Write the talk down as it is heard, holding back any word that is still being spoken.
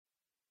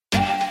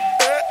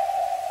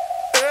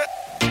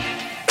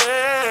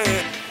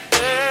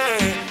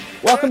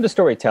Welcome to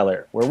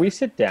Storyteller, where we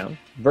sit down,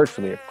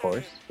 virtually of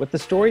course, with the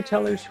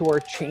storytellers who are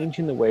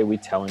changing the way we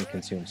tell and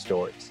consume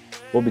stories.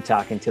 We'll be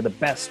talking to the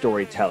best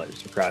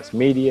storytellers across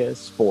media,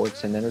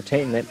 sports, and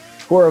entertainment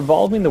who are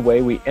evolving the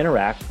way we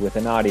interact with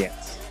an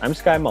audience. I'm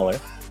Sky Muller.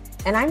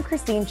 And I'm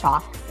Christine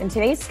Chalk, and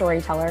today's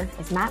storyteller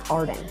is Matt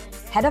Arden,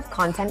 Head of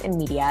Content and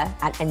Media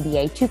at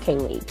NBA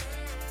 2K League.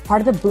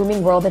 Part of the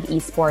booming world of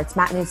esports,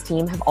 Matt and his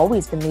team have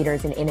always been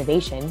leaders in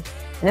innovation.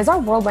 And as our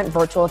world went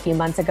virtual a few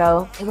months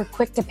ago, they were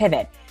quick to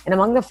pivot and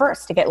among the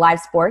first to get live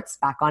sports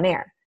back on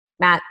air.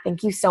 Matt,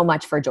 thank you so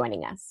much for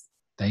joining us.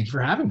 Thank you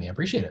for having me. I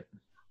appreciate it.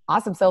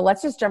 Awesome. So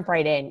let's just jump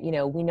right in.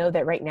 We know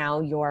that right now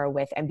you're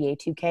with NBA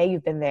 2K.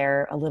 You've been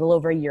there a little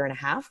over a year and a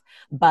half,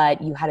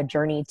 but you had a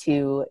journey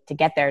to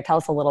get there. Tell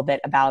us a little bit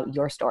about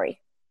your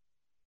story.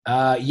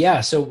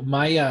 So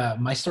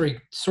my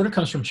story sort of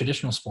comes from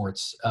traditional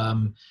sports.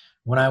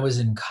 When I was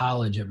in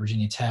college at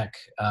Virginia Tech,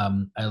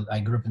 I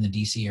grew up in the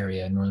DC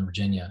area in Northern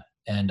Virginia,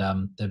 and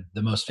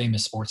the most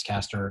famous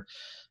sportscaster,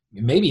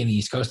 maybe in the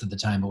East Coast at the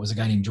time, but was a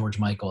guy named George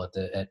Michael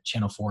at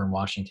Channel 4 in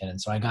Washington. And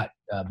so I got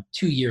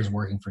 2 years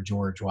working for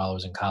George while I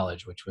was in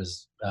college, which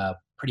was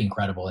pretty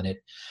incredible. And it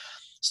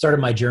started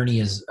my journey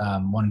as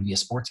wanting to be a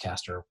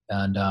sportscaster.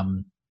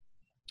 And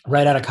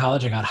right out of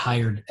college, I got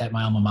hired at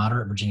my alma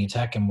mater at Virginia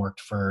Tech and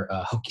worked for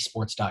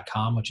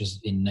HokieSports.com, which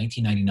is in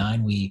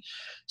 1999. We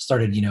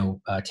started,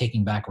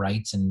 taking back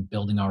rights and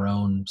building our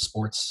own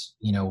sports,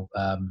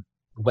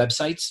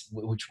 websites,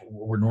 which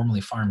were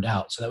normally farmed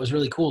out. So that was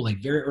really cool. Like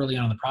very early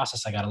on in the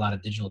process, I got a lot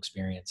of digital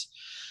experience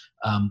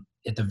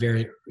at the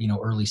very,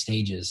 early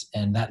stages.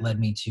 And that led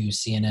me to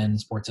CNN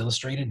Sports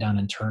Illustrated down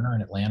in Turner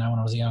in Atlanta when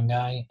I was a young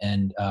guy.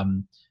 And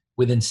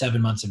within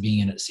 7 months of being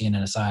in at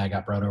CNNSI, I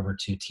got brought over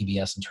to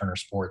TBS and Turner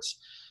Sports.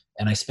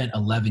 And I spent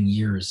 11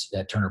 years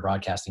at Turner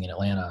Broadcasting in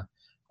Atlanta.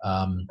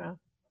 Wow.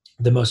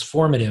 The most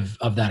formative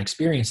of that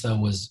experience, though,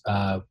 was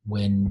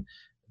when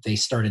they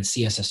started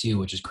CSSU,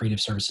 which is Creative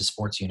Services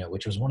Sports Unit,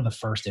 which was one of the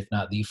first, if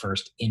not the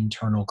first,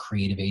 internal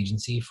creative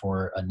agency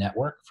for a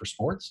network for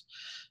sports.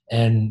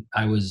 And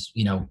I was,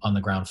 on the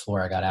ground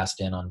floor. I got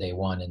asked in on day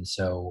one. And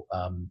so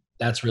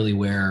that's really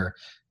where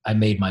I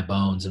made my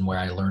bones and where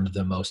I learned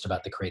the most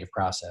about the creative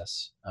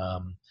process.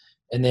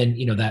 And then,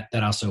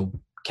 that also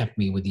kept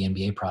me with the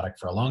NBA product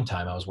for a long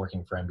time. I was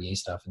working for NBA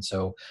stuff. And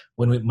so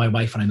when my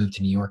wife and I moved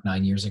to New York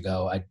 9 years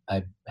ago,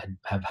 I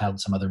have held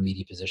some other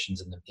media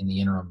positions in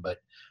the interim, but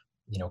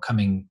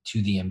coming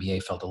to the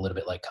NBA felt a little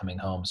bit like coming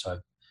home. So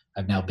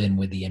I've now been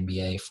with the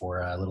NBA for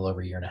a little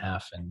over a year and a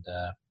half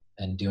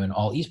and doing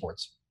all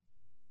esports.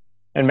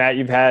 And Matt,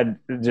 you've had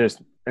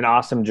just an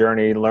awesome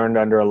journey, learned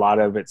under a lot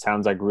of, it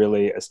sounds like,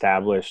 really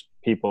established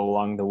people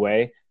along the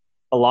way.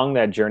 Along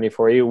that journey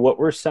for you, what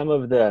were some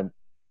of the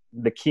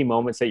key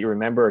moments that you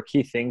remember or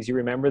key things you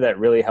remember that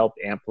really helped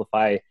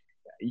amplify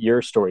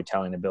your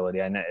storytelling ability?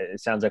 And it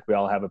sounds like we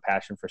all have a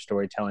passion for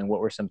storytelling. What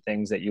were some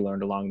things that you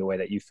learned along the way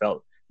that you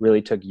felt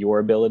really took your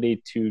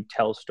ability to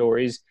tell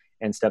stories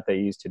and stuff that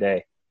you use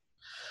today?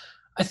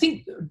 I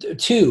think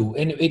two,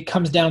 and it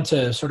comes down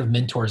to sort of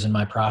mentors in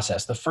my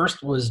process. The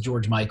first was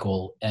George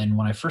Michael. And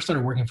when I first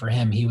started working for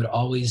him, he would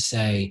always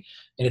say,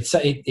 and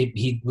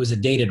he was a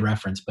dated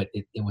reference, but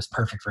it was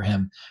perfect for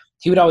him.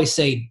 He would always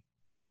say,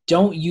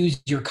 don't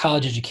use your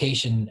college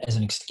education as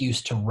an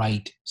excuse to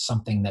write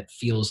something that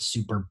feels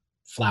super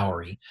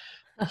flowery.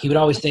 He would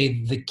always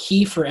say, the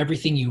key for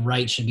everything you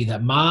write should be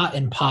that Ma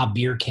and Pa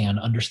beer can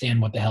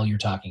understand what the hell you're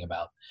talking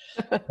about.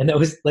 And that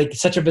was like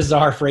such a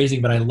bizarre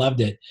phrasing, but I loved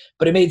it.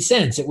 But it made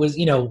sense. It was,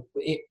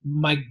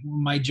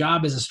 my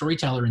job as a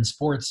storyteller in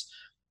sports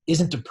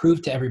isn't to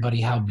prove to everybody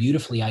how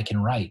beautifully I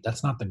can write.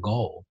 That's not the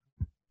goal.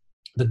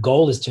 The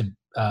goal is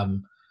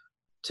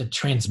to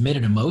transmit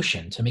an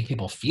emotion, to make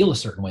people feel a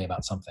certain way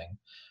about something.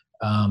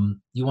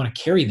 You want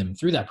to carry them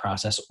through that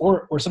process,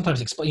 or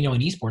sometimes explain, in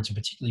esports in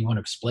particular, you want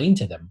to explain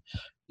to them,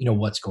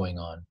 what's going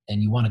on,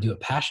 and you want to do it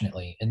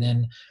passionately. And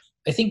then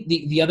I think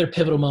the other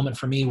pivotal moment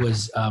for me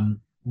was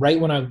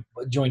right when I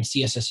joined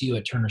CSSU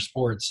at Turner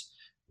Sports.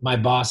 My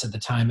boss at the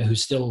time, who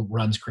still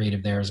runs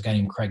creative there, is a guy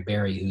named Craig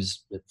Berry,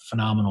 who's a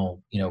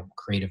phenomenal,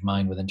 creative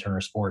mind within Turner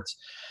Sports.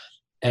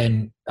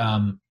 And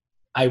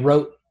I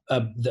wrote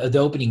the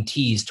opening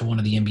tease to one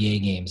of the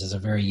NBA games as a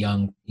very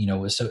young,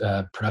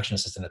 production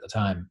assistant at the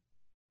time.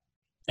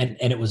 And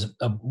it was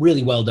a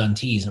really well done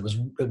tease.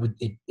 And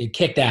it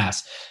kicked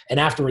ass. And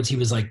afterwards he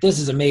was like, this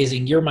is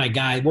amazing. You're my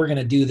guy. We're going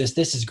to do this.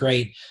 This is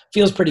great.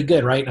 Feels pretty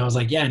good, right? And I was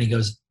like, yeah. And he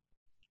goes,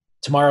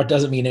 tomorrow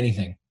doesn't mean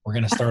anything. We're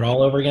going to start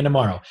all over again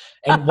tomorrow.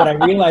 And what I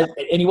realized,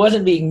 and he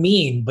wasn't being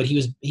mean, but he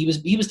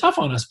was tough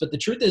on us. But the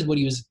truth is, what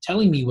he was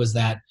telling me was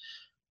that,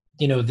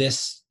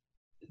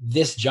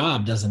 this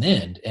job doesn't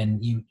end, and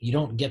you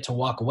don't get to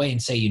walk away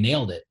and say you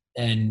nailed it.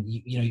 And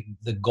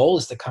the goal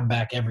is to come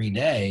back every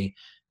day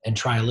and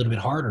try a little bit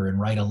harder and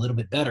write a little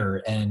bit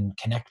better and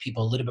connect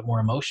people a little bit more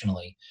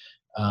emotionally.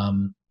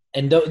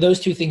 And those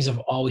two things have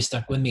always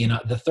stuck with me. And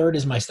the third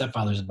is my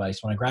stepfather's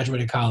advice. When I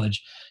graduated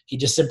college, he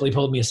just simply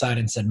pulled me aside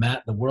and said,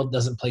 Matt, the world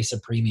doesn't place a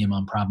premium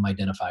on problem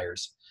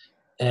identifiers.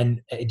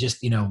 And it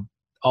just,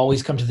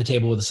 always come to the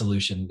table with a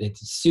solution.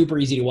 It's super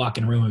easy to walk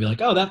in a room and be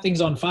like, oh, that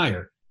thing's on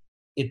fire.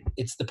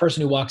 It's the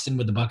person who walks in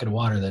with the bucket of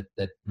water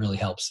that really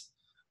helps.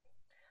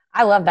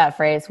 I love that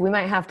phrase. We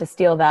might have to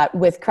steal that,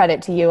 with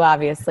credit to you,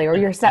 obviously, or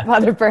your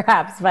stepmother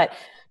perhaps, but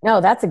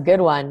no, that's a good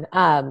one.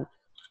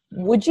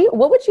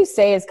 What would you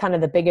say is kind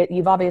of the biggest,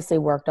 you've obviously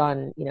worked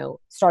on,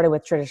 started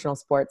with traditional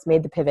sports,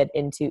 made the pivot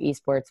into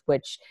esports,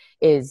 which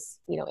is,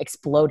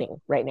 exploding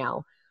right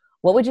now.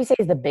 What would you say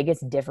is the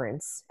biggest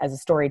difference as a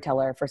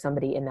storyteller for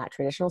somebody in that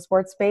traditional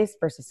sports space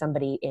versus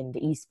somebody in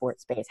the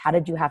esports space? How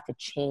did you have to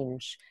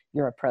change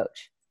your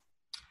approach?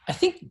 I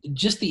think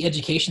just the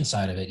education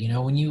side of it,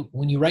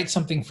 when you write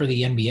something for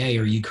the NBA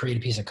or you create a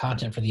piece of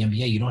content for the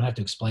NBA, you don't have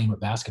to explain what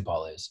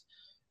basketball is.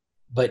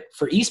 But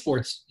for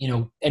esports,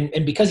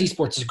 and because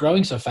esports is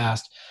growing so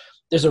fast,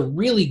 there's a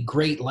really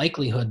great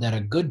likelihood that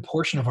a good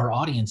portion of our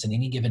audience in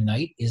any given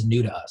night is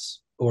new to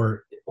us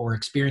or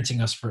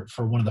experiencing us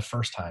for one of the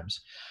first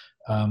times.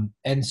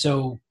 And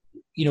so,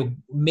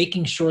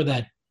 making sure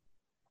that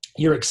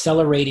you're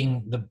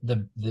accelerating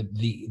the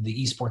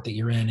esport that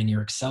you're in, and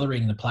you're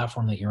accelerating the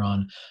platform that you're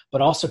on,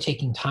 but also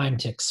taking time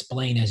to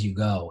explain as you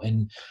go.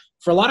 And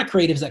for a lot of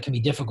creatives, that can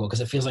be difficult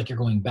because it feels like you're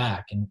going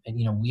back, and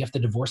we have to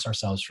divorce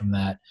ourselves from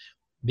that,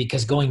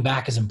 because going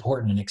back is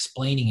important, and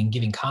explaining and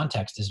giving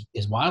context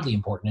is wildly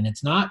important. And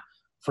it's not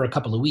for a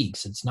couple of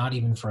weeks. It's not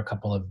even for a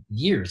couple of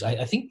years.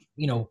 I think,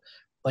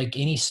 like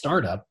any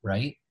startup,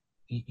 right?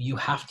 You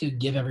have to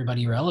give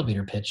everybody your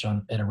elevator pitch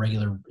at a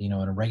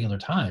regular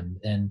time.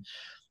 And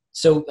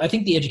so I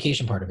think the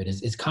education part of it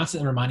is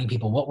constantly reminding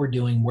people what we're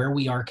doing, where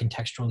we are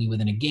contextually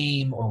within a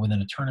game or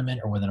within a tournament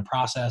or within a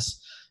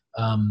process.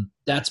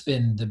 That's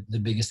been the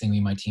biggest thing me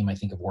and my team, I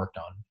think, have worked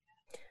on.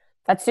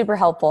 That's super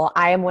helpful.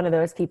 I am one of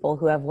those people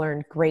who have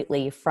learned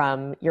greatly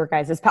from your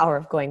guys' power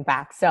of going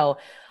back. So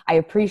I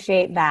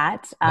appreciate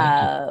that.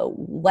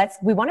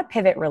 We want to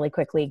pivot really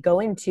quickly, go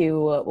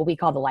into what we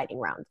call the lightning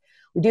round.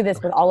 We do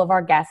this with all of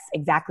our guests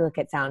exactly like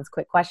it sounds.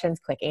 Quick questions,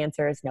 quick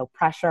answers, no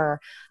pressure.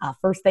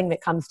 First thing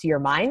that comes to your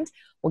mind,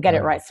 we'll get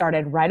it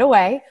started right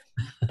away.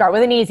 Start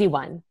with an easy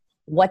one.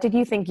 What did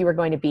you think you were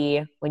going to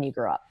be when you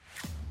grew up?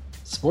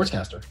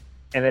 Sportscaster.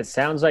 And it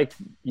sounds like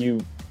you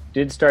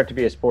did start to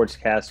be a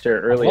sportscaster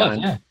early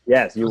on. Yeah.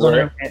 Yes, you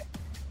were.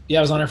 I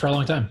was on there for a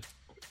long time.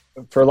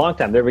 For a long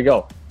time. There we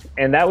go.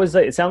 And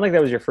it sounded like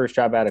that was your first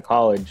job out of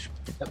college.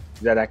 Yep.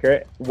 Is that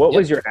accurate? What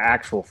was your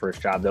actual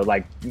first job though?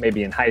 Like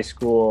maybe in high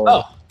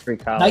school,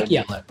 pre-college?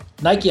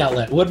 Nike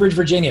Outlet, Woodbridge,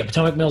 Virginia,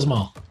 Potomac Mills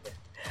Mall.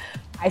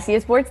 I see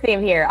a sports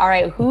theme here. All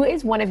right. Who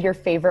is one of your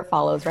favorite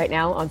follows right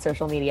now on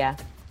social media?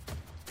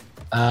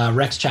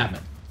 Rex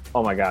Chapman.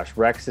 Oh my gosh.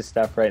 Rex's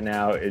stuff right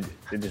now, it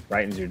just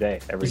brightens your day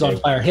every day. He's on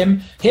fire.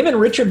 Him and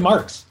Richard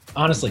Marks.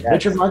 Honestly, yes.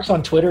 Richard Marks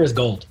on Twitter is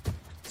gold.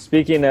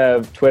 Speaking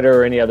of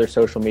Twitter or any other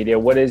social media,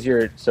 what is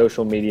your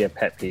social media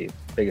pet peeve?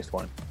 Biggest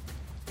one?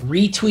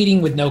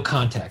 Retweeting with no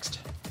context.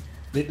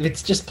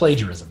 It's just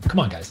plagiarism. Come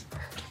on, guys.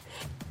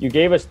 You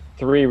gave us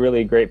 3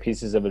 really great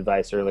pieces of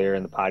advice earlier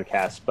in the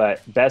podcast,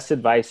 but best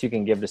advice you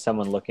can give to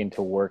someone looking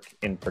to work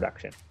in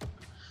production?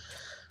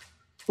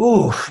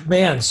 Ooh,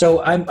 man.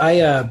 So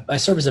I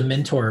serve as a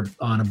mentor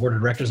on a board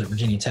of directors at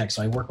Virginia Tech.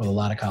 So I work with a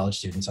lot of college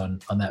students on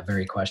that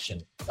very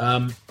question.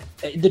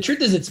 The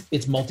truth is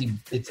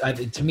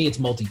to me, it's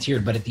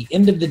multi-tiered, but at the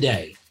end of the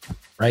day,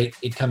 right,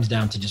 it comes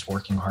down to just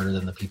working harder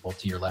than the people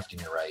to your left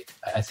and your right.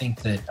 I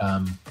think that,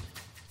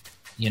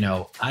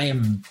 I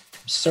am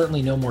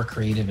certainly no more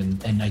creative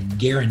and I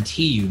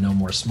guarantee you no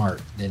more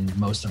smart than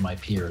most of my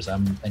peers.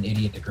 I'm an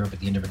idiot that grew up at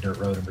the end of a dirt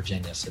road in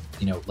Virginia. So,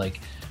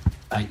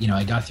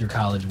 I got through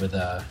college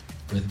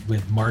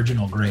with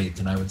marginal grades,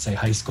 and I would say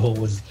high school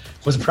was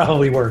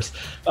probably worse.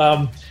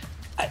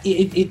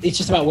 It's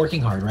just about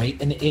working hard,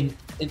 right? And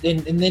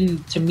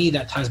then to me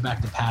that ties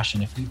back to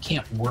passion. If you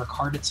can't work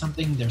hard at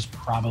something, there's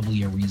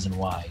probably a reason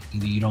why.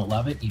 Either you don't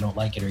love it, you don't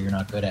like it, or you're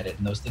not good at it,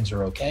 and those things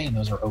are okay, and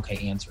those are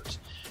okay answers.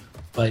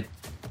 But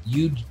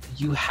you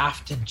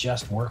have to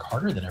just work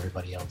harder than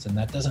everybody else, and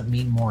that doesn't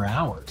mean more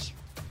hours.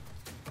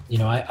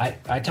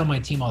 I tell my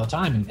team all the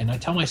time, and I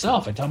tell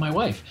myself, I tell my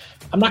wife,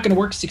 I'm not going to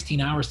work 16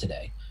 hours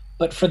today,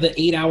 but for the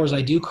 8 hours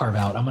I do carve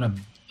out, I'm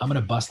going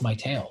to bust my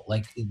tail.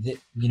 You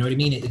know what I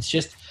mean? It's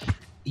just,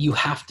 you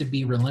have to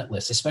be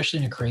relentless, especially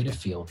in a creative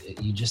field.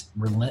 You just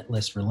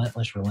relentless,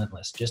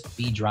 just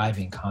be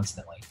driving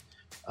constantly.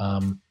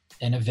 And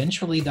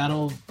eventually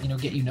that'll,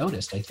 get you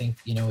noticed. I think,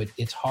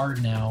 it's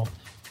hard now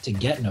to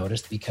get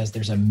noticed because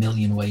there's a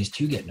million ways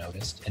to get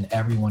noticed, and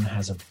everyone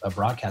has a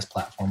broadcast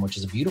platform, which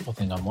is a beautiful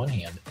thing on one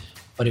hand,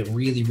 but it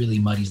really, really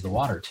muddies the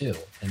water too.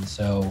 And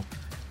so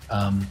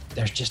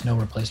there's just no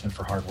replacement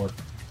for hard work.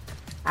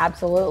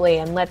 Absolutely.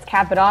 And let's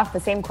cap it off.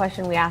 The same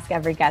question we ask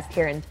every guest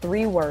here in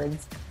 3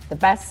 words. The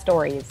best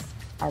stories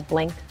are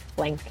blank,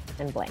 blank,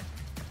 and blank.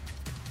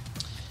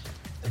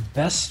 The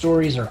best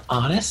stories are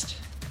honest,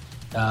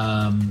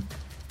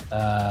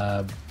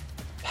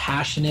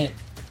 passionate,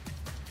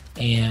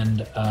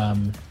 and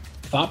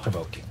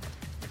thought-provoking.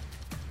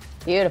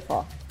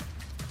 Beautiful.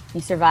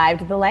 You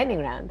survived the lightning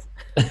round.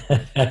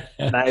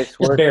 Nice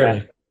work.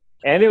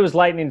 And it was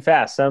lightning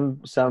fast.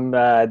 Some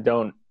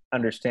don't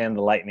understand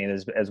the lightning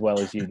as well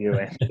as you do,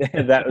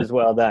 and that was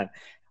well done.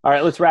 All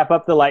right, let's wrap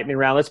up the lightning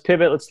round. Let's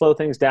pivot. Let's slow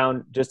things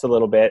down just a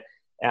little bit.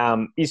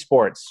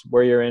 Esports,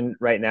 where you're in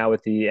right now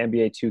with the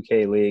NBA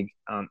 2K League,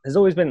 has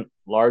always been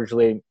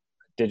largely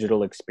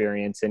digital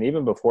experience, and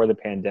even before the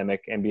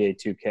pandemic, NBA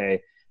 2K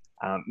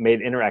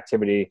made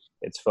interactivity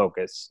its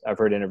focus. I've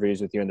heard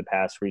interviews with you in the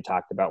past where you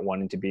talked about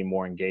wanting to be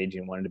more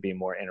engaging, wanting to be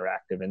more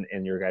interactive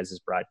in your guys'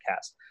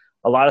 broadcast.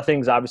 A lot of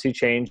things obviously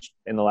changed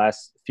in the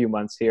last few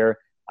months here.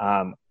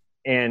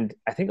 And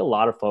I think a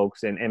lot of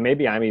folks, and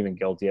maybe I'm even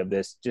guilty of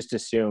this, just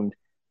assumed,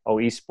 oh,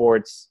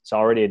 esports, it's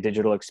already a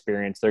digital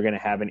experience. They're going to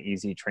have an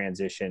easy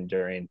transition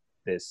during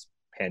this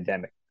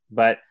pandemic.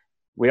 But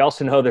we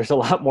also know there's a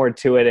lot more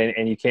to it,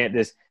 and you can't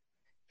just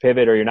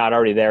pivot or you're not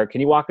already there.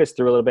 Can you walk us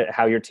through a little bit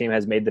how your team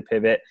has made the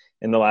pivot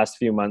in the last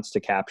few months to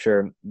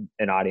capture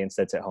an audience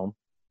that's at home?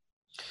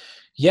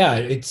 Yeah,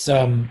 it's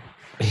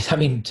I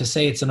mean, to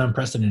say it's an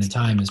unprecedented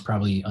time is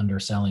probably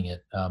underselling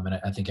it. And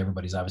I think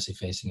everybody's obviously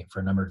facing it for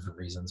a number of different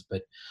reasons.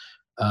 But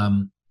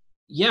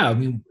yeah, I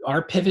mean,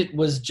 our pivot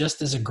was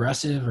just as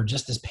aggressive or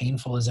just as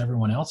painful as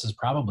everyone else's,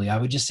 probably. I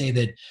would just say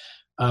that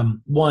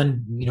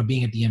one,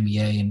 being at the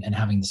NBA and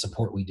having the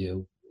support we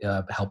do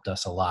helped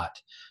us a lot.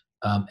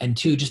 And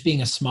two, just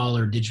being a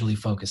smaller, digitally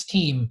focused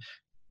team,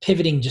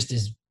 pivoting just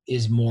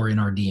is more in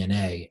our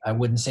DNA. I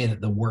wouldn't say that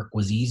the work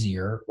was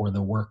easier or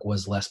the work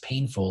was less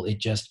painful. It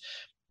just,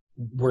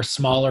 we're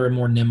smaller and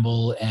more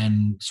nimble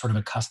and sort of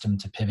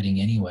accustomed to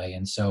pivoting anyway.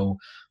 And so,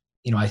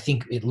 I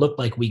think it looked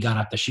like we got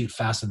up the chute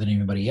faster than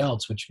anybody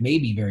else, which may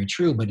be very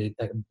true, but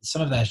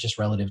some of that is just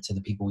relative to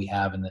the people we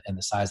have and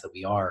the size that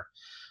we are.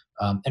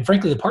 And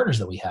frankly, the partners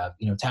that we have,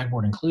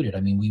 Tagboard included. I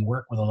mean, we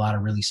work with a lot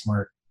of really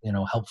smart,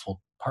 helpful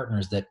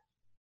partners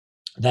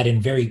that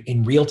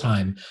in real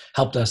time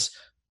helped us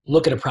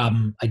look at a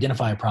problem,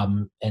 identify a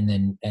problem, and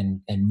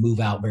then move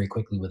out very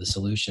quickly with a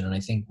solution. And I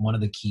think one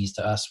of the keys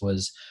to us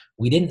was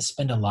we didn't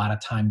spend a lot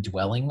of time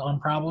dwelling on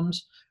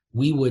problems.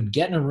 We would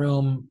get in a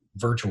room,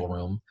 virtual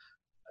room,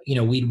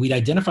 we'd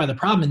identify the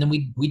problem, and then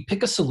we'd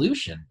pick a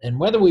solution. And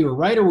whether we were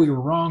right or we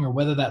were wrong, or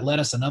whether that led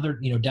us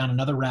down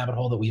another rabbit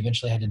hole that we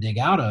eventually had to dig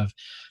out of,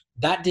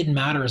 that didn't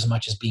matter as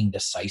much as being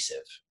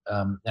decisive.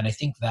 And I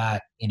think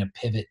that in a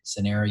pivot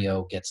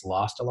scenario gets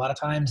lost a lot of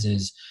times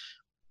is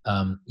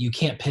you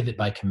can't pivot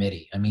by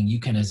committee. I mean, you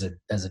can as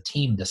a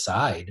team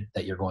decide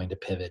that you're going to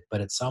pivot,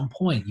 but at some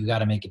point you got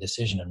to make a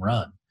decision and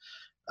run.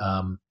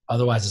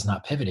 Otherwise it's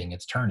not pivoting,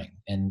 it's turning,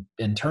 and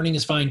turning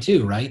is fine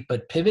too, right?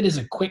 But pivot is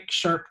a quick,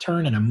 sharp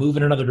turn and a move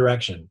in another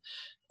direction.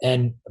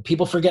 And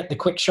people forget the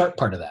quick, sharp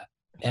part of that.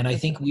 And I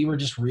think we were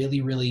just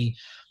really, really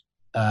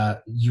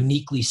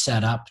uniquely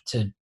set up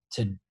to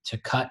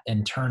cut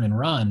and turn and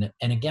run.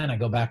 And again, I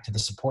go back to the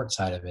support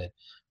side of it.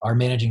 Our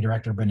managing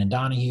director, Brendan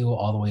Donahue,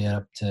 all the way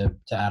up to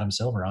Adam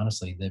Silver,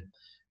 honestly, that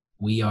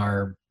we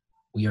are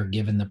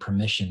given the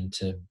permission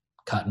to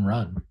cut and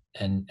run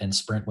and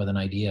sprint with an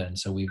idea. And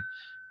so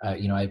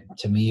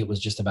to me, it was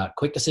just about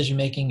quick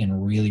decision-making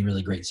and really,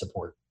 really great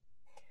support.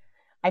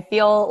 I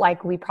feel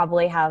like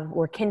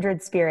we're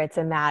kindred spirits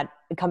in that,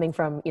 coming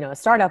from, a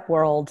startup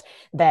world,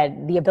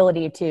 that the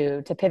ability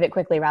to pivot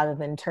quickly rather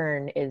than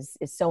turn is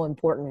so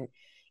important.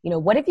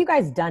 What have you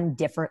guys done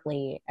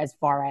differently as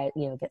far as,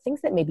 the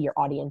things that maybe your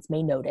audience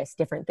may notice,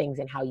 different things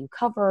in how you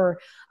cover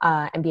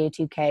NBA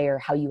 2K or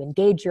how you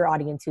engage your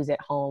audience who's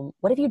at home?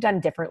 What have you done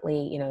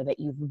differently, that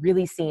you've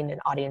really seen an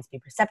audience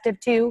be receptive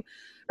to,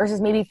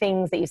 versus maybe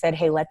things that you said,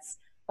 hey, let's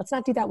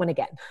not do that one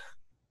again?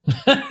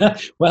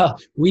 Well,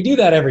 we do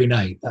that every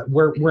night.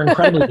 We're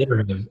incredibly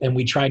iterative, and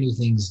we try new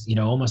things,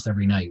 almost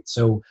every night.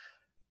 So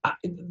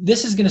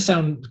this is going to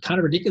sound kind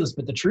of ridiculous,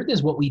 but the truth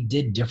is what we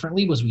did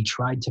differently was we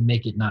tried to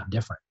make it not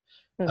different.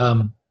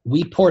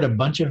 We poured a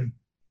bunch of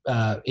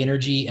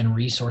energy and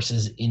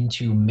resources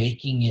into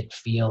making it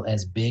feel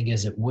as big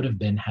as it would have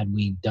been had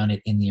we done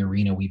it in the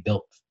arena we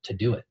built to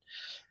do it.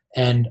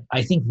 And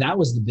I think that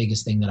was the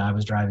biggest thing that I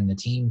was driving the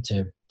team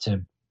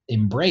to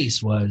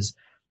embrace, was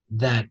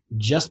that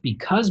just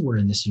because we're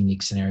in this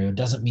unique scenario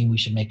doesn't mean we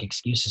should make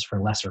excuses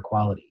for lesser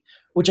quality,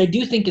 which I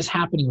do think is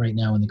happening right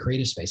now in the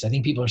creative space. I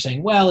think people are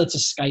saying, well, it's a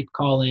Skype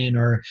call in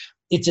or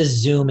it's a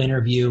Zoom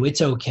interview.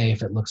 It's okay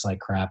if it looks like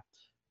crap.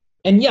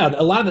 And yeah,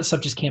 a lot of that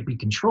stuff just can't be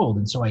controlled.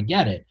 And so I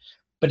get it.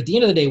 But at the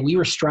end of the day, we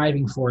were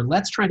striving for,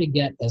 let's try to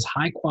get as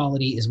high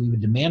quality as we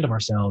would demand of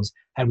ourselves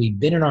had we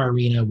been in our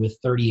arena with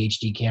 30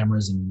 HD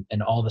cameras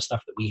and all the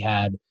stuff that we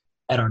had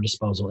at our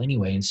disposal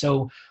anyway. And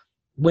so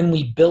when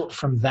we built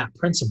from that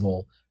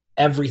principle,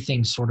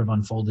 everything sort of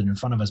unfolded in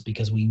front of us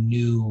because we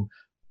knew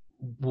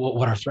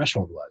what our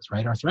threshold was,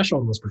 right? Our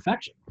threshold was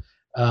perfection,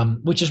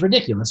 which is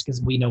ridiculous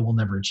because we know we'll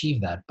never achieve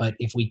that. But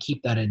if we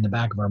keep that in the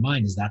back of our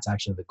mind as that's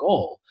actually the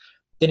goal,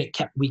 then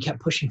we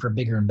kept pushing for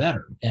bigger and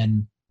better.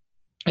 And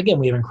again,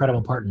 we have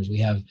incredible partners. We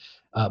have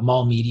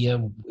Mall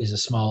Media is a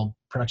small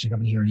production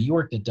company here in New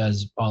York that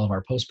does all of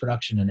our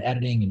post-production and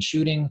editing and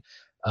shooting.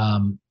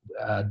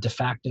 De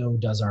facto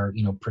does our,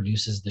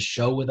 produces the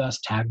show with us.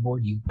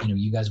 Tagboard,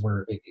 you guys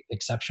were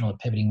exceptional at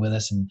pivoting with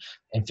us and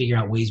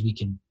figuring out ways we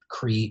could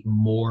create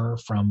more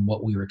from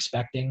what we were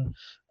expecting.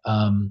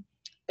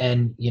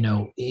 And, you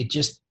know, it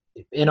just,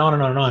 and on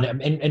and on and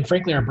on. And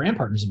frankly, our brand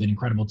partners have been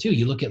incredible too.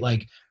 You look at,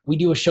 like, we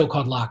do a show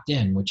called Locked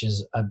In, which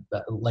is an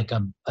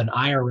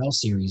IRL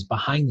series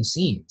behind the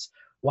scenes.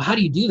 Well, how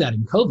do you do that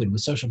in COVID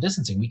with social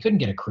distancing? We couldn't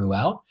get a crew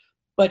out,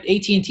 but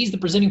AT&T is the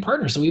presenting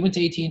partner. So we went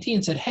to AT&T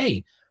and said,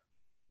 hey,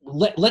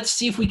 let's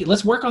see if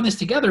let's work on this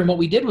together. And what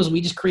we did was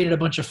we just created a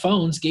bunch of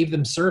phones, gave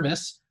them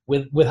service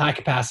with high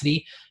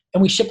capacity,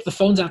 and we shipped the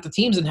phones out to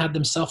teams and had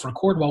them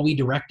self-record while we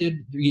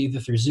directed, either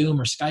through Zoom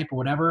or Skype or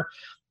whatever.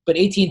 But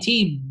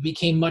AT&T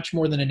became much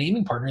more than a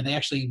naming partner. They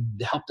actually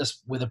helped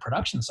us with a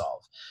production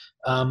solve.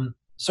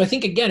 So I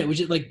think, again, it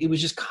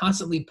was just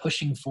constantly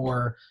pushing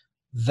for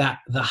the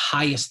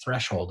highest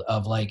threshold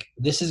of, like,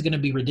 this is going to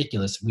be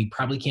ridiculous. We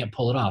probably can't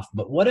pull it off,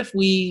 but what if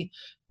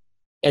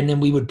and then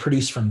we would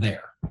produce from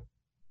there.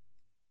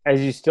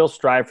 As you still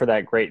strive for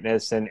that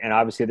greatness, and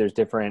obviously there's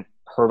different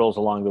hurdles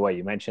along the way.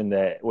 You mentioned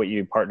that what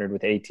you partnered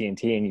with AT&T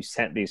and you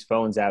sent these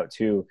phones out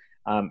to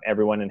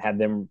everyone and had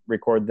them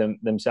record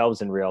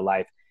themselves in real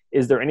life.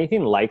 Is there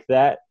anything like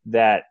that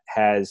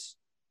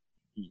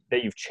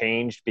you've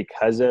changed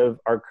because of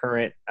our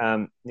current,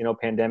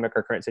 pandemic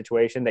or current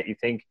situation that you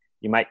think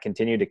you might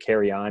continue to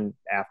carry on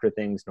after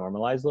things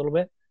normalize a little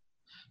bit?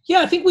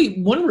 Yeah, I think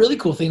one really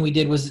cool thing we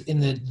did was in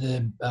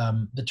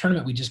the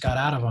tournament we just got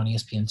out of on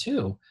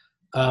ESPN2.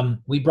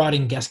 We brought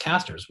in guest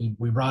casters.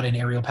 We brought in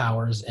Ariel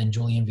Powers and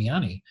Julian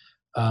Vianney,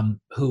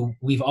 who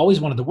we've always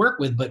wanted to work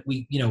with, but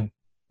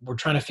we're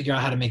trying to figure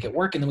out how to make it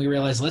work. And then we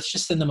realized, let's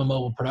just send them a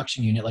mobile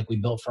production unit like we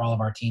built for all of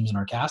our teams and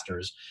our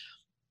casters,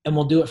 and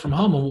we'll do it from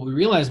home. And what we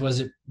realized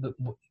was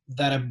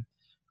that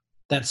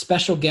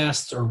special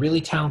guests or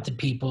really talented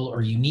people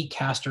or unique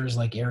casters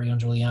like Ariel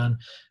and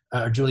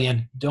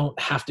Julianne don't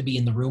have to be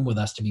in the room with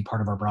us to be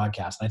part of our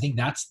broadcast. And I think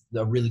that's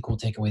the really cool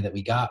takeaway that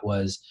we got,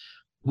 was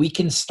we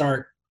can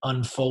start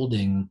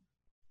unfolding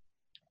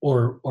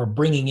or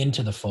bringing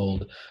into the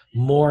fold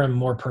more and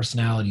more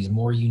personalities,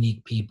 more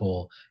unique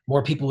people,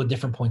 more people with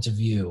different points of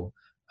view.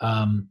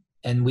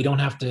 And we don't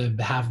have to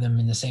have them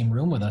in the same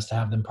room with us to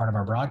have them part of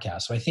our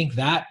broadcast. So I think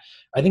that,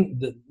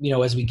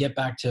 as we get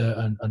back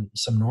to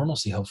some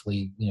normalcy,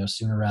 hopefully,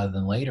 sooner rather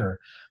than later,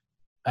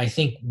 I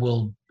think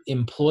we'll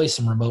employ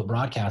some remote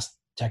broadcast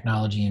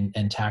technology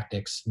and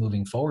tactics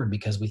moving forward,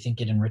 because we think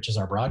it enriches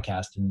our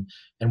broadcast.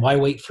 And why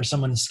wait for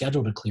someone's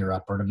schedule to clear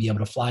up or to be able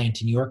to fly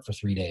into New York for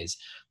 3 days?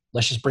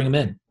 Let's just bring them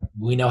in.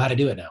 We know how to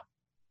do it now.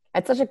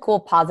 It's such a cool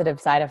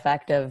positive side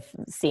effect of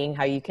seeing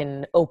how you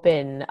can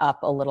open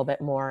up a little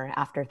bit more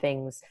after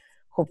things,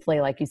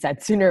 hopefully, like you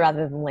said, sooner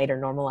rather than later,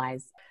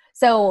 normalize.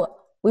 So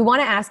we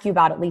want to ask you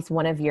about at least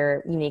one of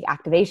your unique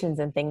activations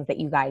and things that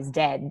you guys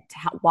did.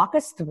 Walk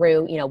us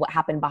through, what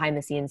happened behind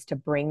the scenes to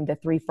bring the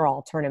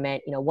 3-for-all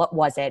tournament. What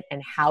was it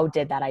and how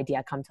did that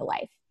idea come to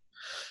life?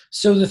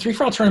 So the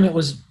 3-for-all tournament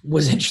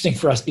was interesting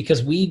for us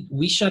because we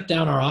shut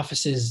down our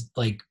offices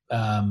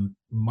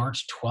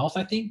March 12th,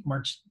 I think,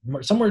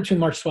 somewhere between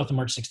March 12th and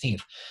March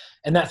 16th.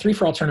 And that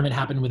 3-for-all tournament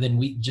happened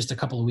within just a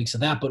couple of weeks of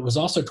that, but it was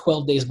also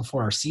 12 days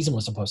before our season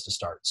was supposed to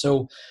start.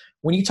 So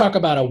when you talk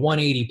about a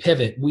 180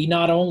 pivot, we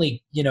not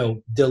only,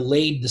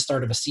 delayed the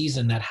start of a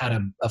season that had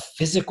a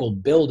physical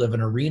build of an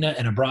arena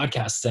and a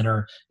broadcast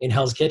center in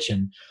Hell's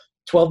Kitchen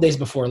 12 days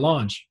before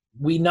launch,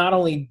 we not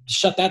only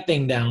shut that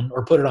thing down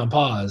or put it on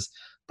pause,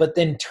 but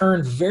then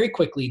turned very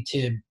quickly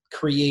to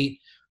create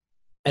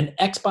an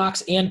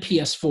Xbox and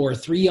PS4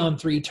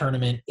 3-on-3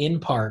 tournament in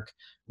Park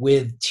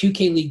with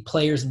 2K League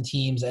players and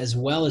teams, as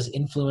well as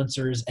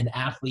influencers and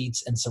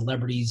athletes and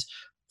celebrities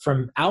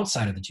from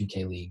outside of the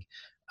 2K League.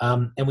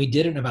 And we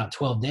did it in about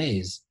 12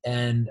 days.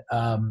 And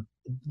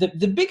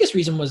the biggest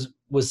reason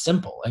was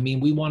simple. I mean,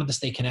 we wanted to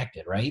stay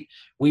connected, right?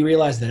 We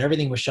realized that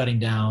everything was shutting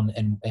down,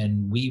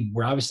 and we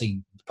were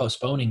obviously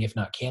postponing, if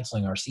not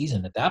canceling, our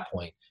season at that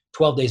point,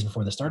 12 days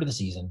before the start of the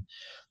season.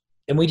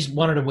 And we just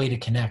wanted a way to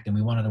connect, and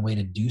we wanted a way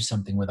to do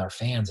something with our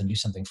fans and do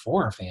something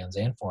for our fans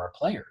and for our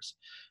players.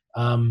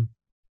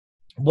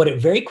 What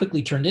it very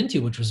quickly turned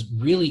into, which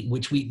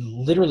we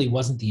literally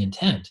wasn't the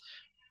intent,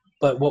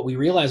 but what we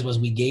realized was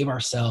we gave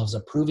ourselves a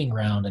proving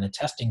ground and a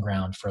testing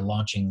ground for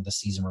launching the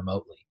season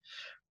remotely.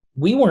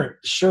 We weren't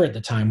sure at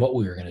the time what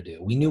we were going to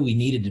do. We knew we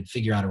needed to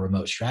figure out a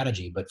remote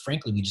strategy, but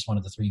frankly, we just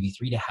wanted the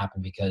 3v3 to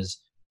happen because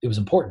it was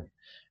important.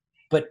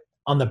 But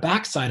on the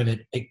backside of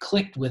it, it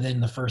clicked within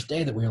the first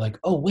day that we were like,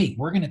 oh, wait,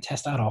 we're going to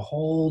test out a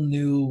whole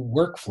new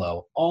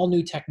workflow, all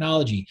new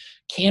technology.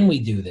 Can we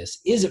do this?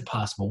 Is it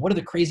possible? What are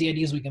the crazy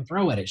ideas we can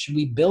throw at it? Should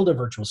we build a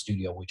virtual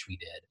studio, which we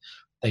did,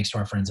 thanks to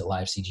our friends at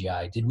Live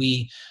CGI? Did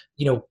we,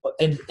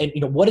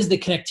 what is the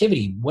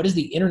connectivity? What is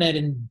the internet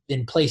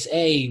in place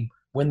A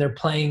when they're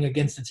playing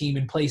against the team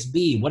in place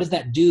B? What does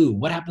that do?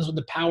 What happens when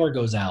the power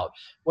goes out?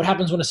 What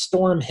happens when a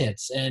storm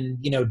hits and,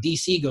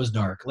 DC goes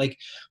dark? Like,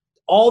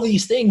 all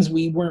these things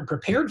we weren't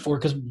prepared for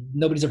because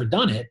nobody's ever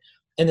done it.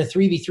 And the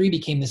 3v3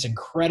 became this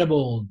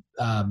incredible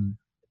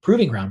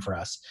proving ground for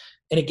us.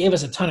 And it gave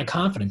us a ton of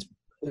confidence.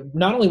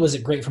 not only was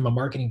it great from a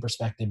marketing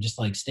perspective, just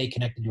like stay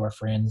connected to our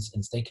friends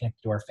and stay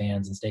connected to our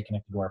fans and stay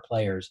connected to our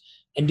players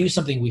and do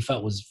something we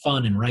felt was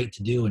fun and right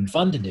to do and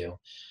fun to do.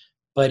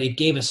 But it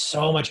gave us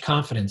so much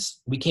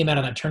confidence. We came out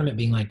of that tournament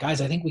being like, guys,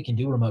 I think we can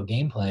do remote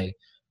gameplay.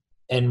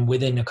 And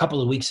within a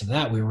couple of weeks of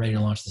that, we were ready to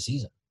launch the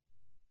season.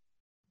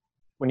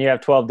 When you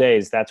have 12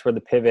 days, that's where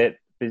the pivot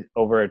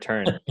over a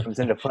turn comes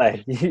into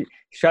play. You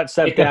shut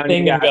stuff down.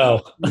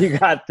 You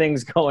got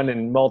things going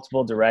in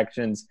multiple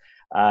directions.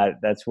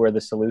 That's where the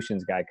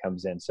solutions guy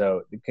comes in.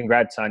 So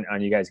congrats on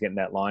you guys getting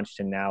that launched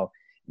and now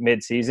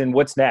mid-season.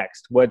 What's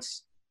next?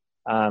 What's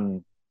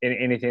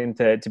anything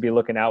to be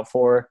looking out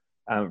for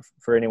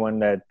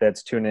anyone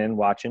that's tuning in,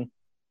 watching?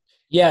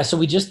 Yeah, so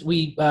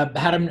we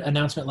had an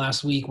announcement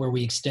last week where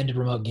we extended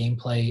remote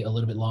gameplay a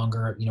little bit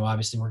longer.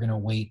 Obviously we're going to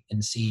wait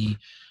and see.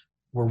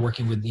 We're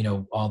working with,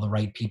 all the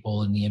right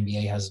people, and the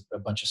NBA has a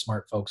bunch of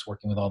smart folks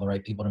working with all the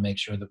right people to make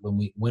sure that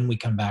when we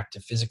come back to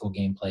physical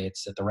gameplay,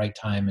 it's at the right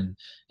time and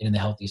in the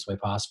healthiest way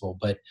possible.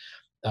 But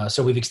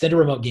so we've extended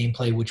remote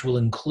gameplay, which will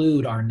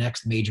include our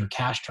next major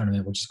cash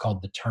tournament, which is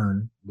called The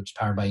Turn, which is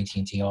powered by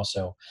AT&T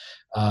also.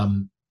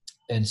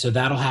 And so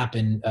that'll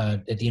happen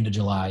at the end of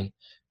July.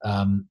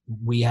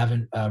 We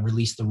haven't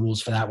released the rules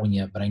for that one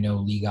yet, but I know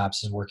League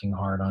Ops is working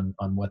hard on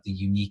what the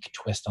unique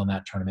twist on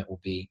that tournament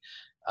will be.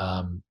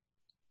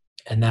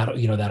 And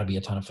that'll be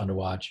a ton of fun to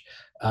watch.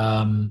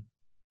 And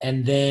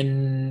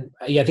then,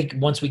 I think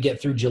once we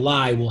get through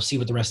July, we'll see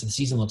what the rest of the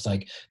season looks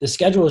like. The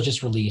schedule is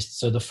just released,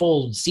 so the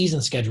full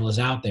season schedule is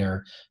out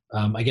there.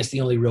 I guess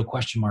the only real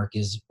question mark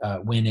is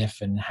when,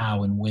 if, and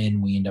how and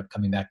when we end up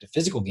coming back to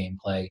physical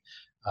gameplay,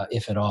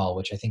 if at all,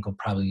 which I think will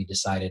probably be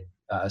decided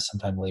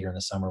sometime later in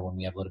the summer when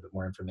we have a little bit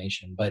more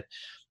information. But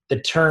The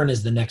Turn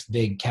is the next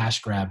big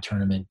cash grab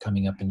tournament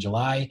coming up in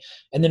July,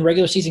 and then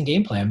regular season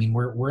gameplay. I mean,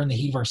 we're in the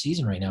heat of our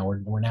season right now.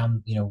 We're now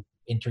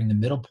entering the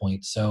middle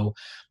point. So,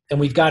 and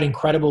we've got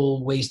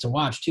incredible ways to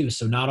watch too.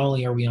 So not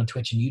only are we on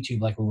Twitch and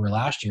YouTube like we were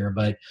last year,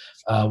 but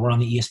we're on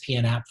the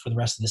ESPN app for the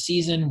rest of the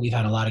season. We've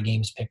had a lot of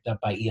games picked up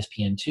by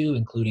ESPN2,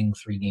 including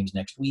 3 games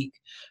next week.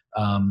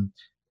 And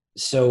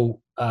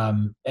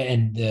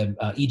the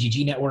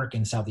EGG network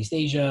in Southeast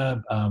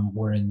Asia.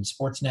 We're in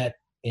Sportsnet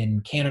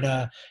in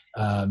Canada.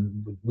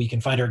 We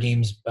can find our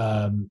games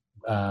on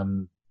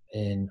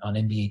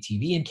NBA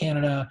TV in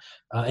Canada.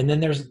 And then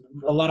there's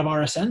a lot of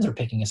RSNs are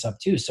picking us up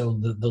too. So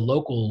the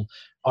local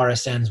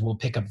RSNs will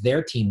pick up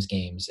their team's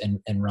games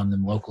and run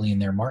them locally in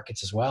their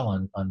markets as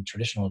well on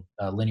traditional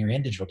linear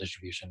and digital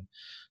distribution.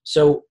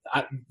 So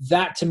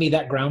that, to me,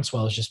 that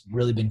groundswell has just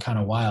really been kind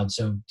of wild.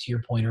 So to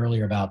your point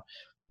earlier about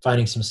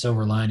finding some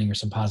silver lining or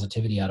some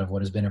positivity out of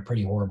what has been a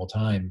pretty horrible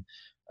time,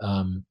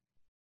 that's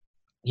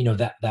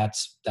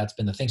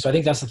been the thing. So I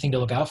think that's the thing to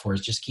look out for,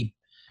 is just keep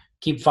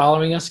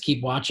following us,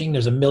 keep watching.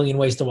 There's a million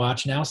ways to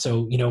watch now.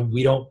 So,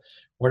 we don't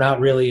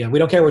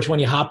care which one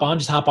you hop on,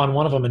 just hop on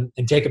one of them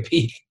and take a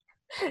peek.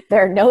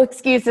 There are no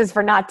excuses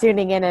for not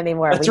tuning in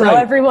anymore. That's we know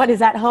right. Everyone is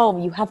at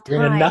home. You have time.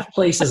 You're in enough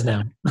places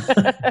now.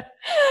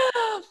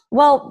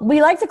 Well,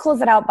 we like to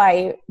close it out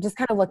by just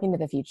kind of looking to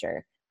the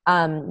future.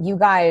 You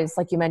guys,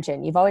 like you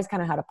mentioned, you've always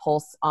kind of had a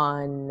pulse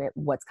on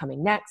what's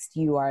coming next.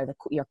 You're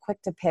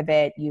quick to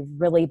pivot. You've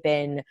really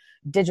been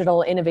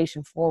digital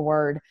innovation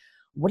forward.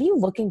 What are you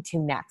looking to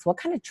next? What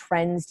kind of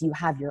trends do you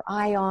have your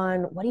eye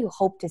on? What do you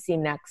hope to see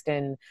next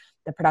in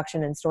the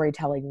production and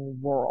storytelling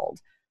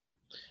world?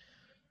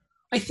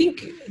 I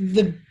think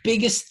the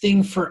biggest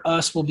thing for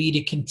us will be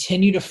to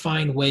continue to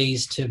find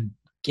ways to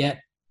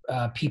get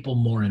people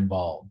more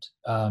involved.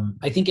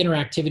 I think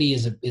interactivity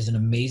is an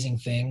amazing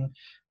thing.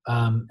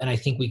 And I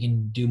think we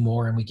can do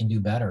more and we can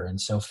do better.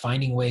 And so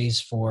finding ways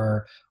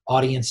for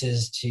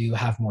audiences to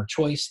have more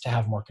choice, to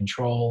have more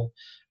control,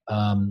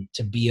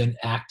 to be an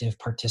active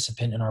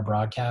participant in our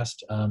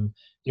broadcast. I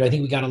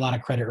think we got a lot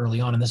of credit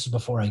early on, and this was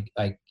before I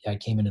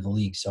came into the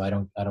league, so I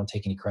don't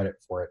take any credit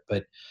for it.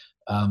 But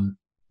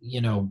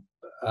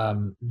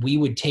we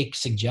would take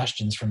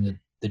suggestions from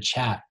the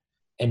chat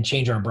and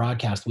change our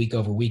broadcast week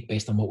over week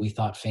based on what we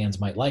thought fans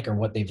might like or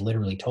what they've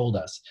literally told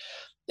us.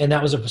 And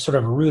that was a sort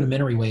of a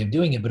rudimentary way of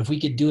doing it. But if we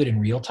could do it in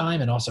real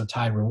time and also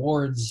tie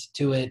rewards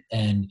to it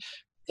and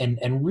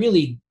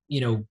really,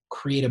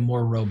 create a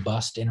more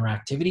robust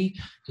interactivity,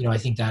 I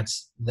think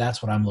that's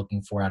what I'm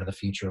looking for out of the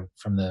future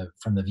from the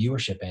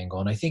viewership angle.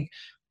 And I think,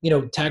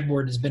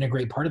 Tagboard has been a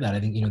great part of that. I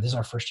think, this is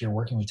our first year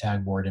working with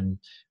Tagboard, and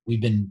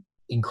we've been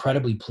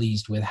incredibly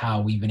pleased with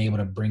how we've been able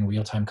to bring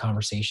real-time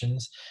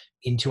conversations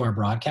into our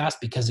broadcast,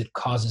 because it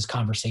causes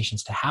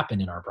conversations to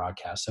happen in our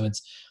broadcast. So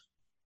it's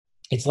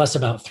less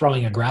about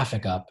throwing a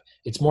graphic up.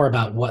 It's more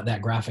about what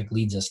that graphic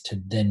leads us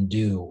to then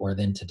do or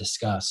then to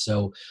discuss.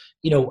 So,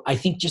 I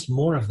think just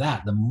more of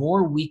that. The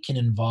more we can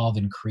involve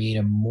and create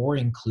a more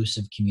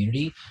inclusive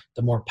community,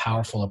 the more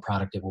powerful a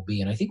product it will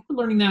be. And I think we're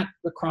learning that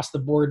across the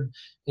board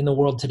in the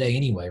world today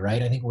anyway,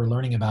 right? I think we're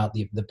learning about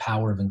the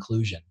power of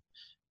inclusion.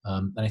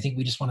 And I think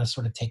we just want to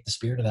sort of take the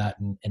spirit of that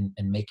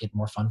and make it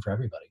more fun for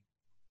everybody.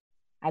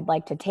 I'd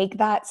like to take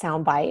that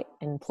soundbite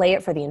and play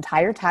it for the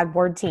entire Tag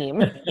Board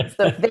team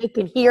so they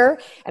can hear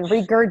and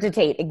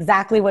regurgitate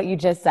exactly what you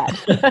just said.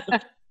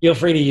 Feel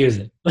free to use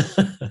it.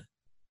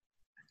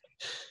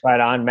 Right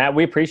on, Matt.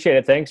 We appreciate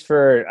it. Thanks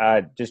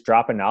for just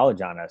dropping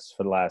knowledge on us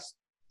for the last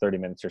 30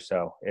 minutes or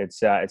so. It's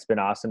been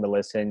awesome to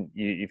listen.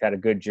 You've had a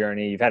good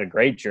journey. You've had a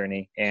great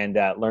journey, and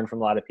learned from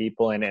a lot of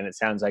people. And it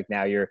sounds like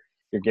now you're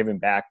giving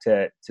back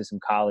to some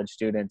college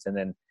students, and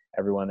then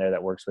everyone there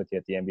that works with you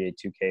at the NBA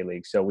 2K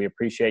League. So we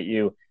appreciate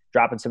you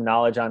dropping some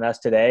knowledge on us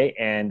today,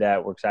 and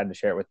we're excited to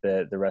share it with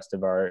the rest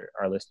of our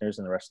listeners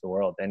and the rest of the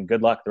world. And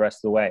good luck the rest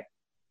of the way.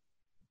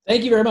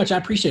 Thank you very much. I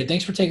appreciate it.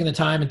 Thanks for taking the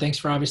time, and thanks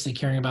for obviously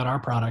caring about our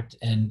product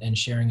and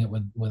sharing it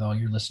with all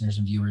your listeners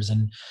and viewers.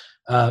 And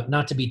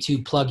not to be too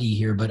pluggy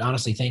here, but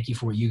honestly, thank you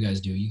for what you guys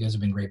do. You guys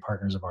have been great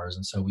partners of ours,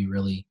 and so we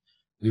really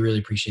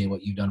appreciate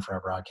what you've done for our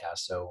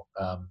broadcast. So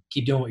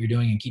keep doing what you're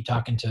doing and keep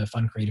talking to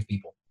fun, creative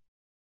people.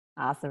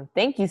 Awesome.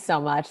 Thank you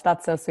so much.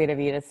 That's so sweet of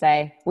you to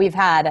say. We've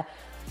had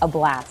a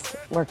blast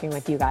working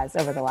with you guys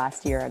over the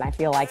last year, and I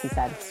feel like you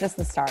said, it's just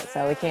the start.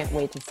 So we can't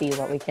wait to see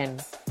what we can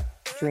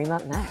dream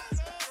up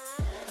next.